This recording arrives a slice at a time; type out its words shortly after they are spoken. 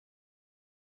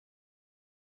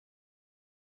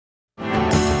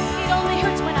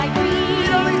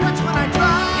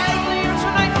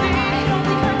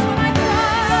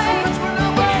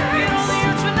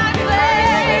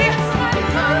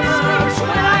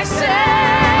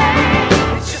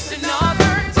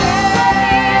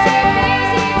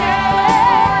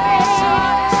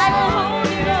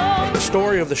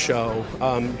show.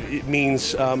 It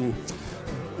means,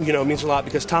 it means a lot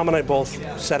because Tom and I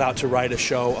both set out to write a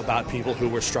show about people who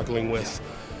were struggling with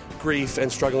grief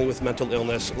and struggling with mental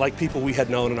illness, like people we had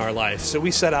known in our life. So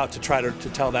we set out to try to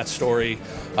tell that story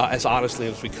as honestly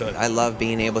as we could. I love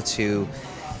being able to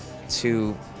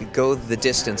go the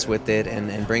distance with it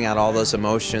and bring out all those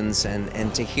emotions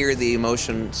and to hear the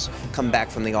emotions come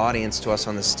back from the audience to us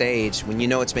on the stage. When you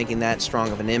know it's making that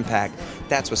strong of an impact,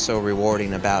 that's what's so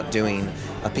rewarding about doing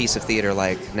a piece of theater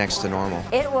like Next to Normal.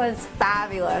 It was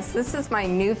fabulous. This is my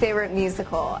new favorite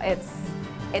musical. It's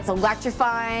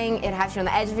electrifying, it has you on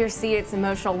the edge of your seat, it's an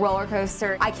emotional roller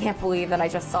coaster. I can't believe that I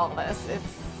just saw this.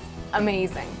 It's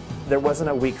amazing. There wasn't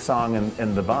a weak song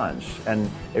in the bunch, and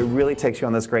it really takes you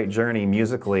on this great journey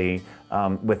musically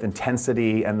with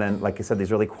intensity and then, like you said,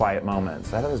 these really quiet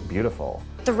moments. I thought it was beautiful.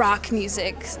 The rock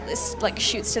music like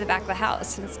shoots to the back of the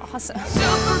house, and it's awesome.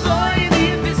 Superboy,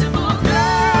 the invisible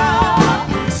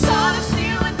girl, son of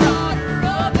steel and daughter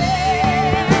of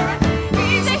air.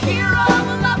 He's a hero, a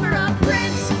lover, a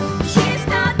prince. She's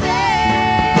not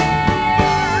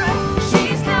there.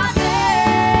 She's not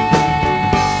there.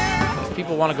 If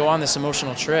people want to go on this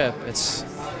emotional trip, it's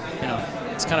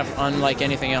kind of unlike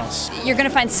anything else. You're going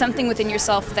to find something within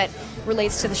yourself that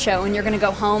relates to the show, and you're going to go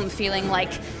home feeling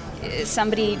like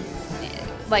somebody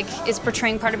is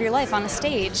portraying part of your life on a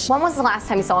stage. When was the last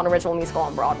time you saw an original musical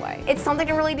on Broadway? It's something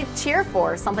to really cheer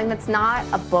for, something that's not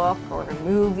a book or a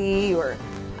movie or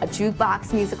a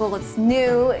jukebox musical. It's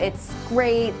new, it's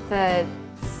great, the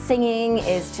singing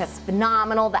is just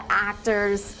phenomenal, the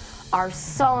actors are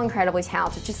so incredibly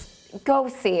talented. Just go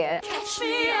see it. Catch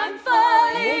me, I'm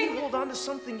falling. The more you hold on to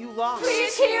something you lost,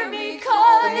 Please hear me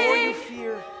calling. the more you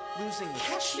fear losing it.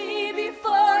 Catch me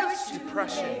before it's too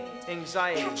Depression, late.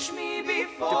 anxiety. Catch me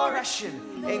before Depression,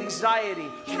 anxiety.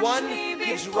 Catch One me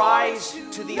gives before rise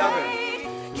it's to too the other. late.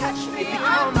 Catch me, It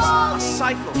I'm becomes a falling.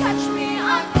 cycle. Catch me,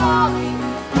 I'm falling.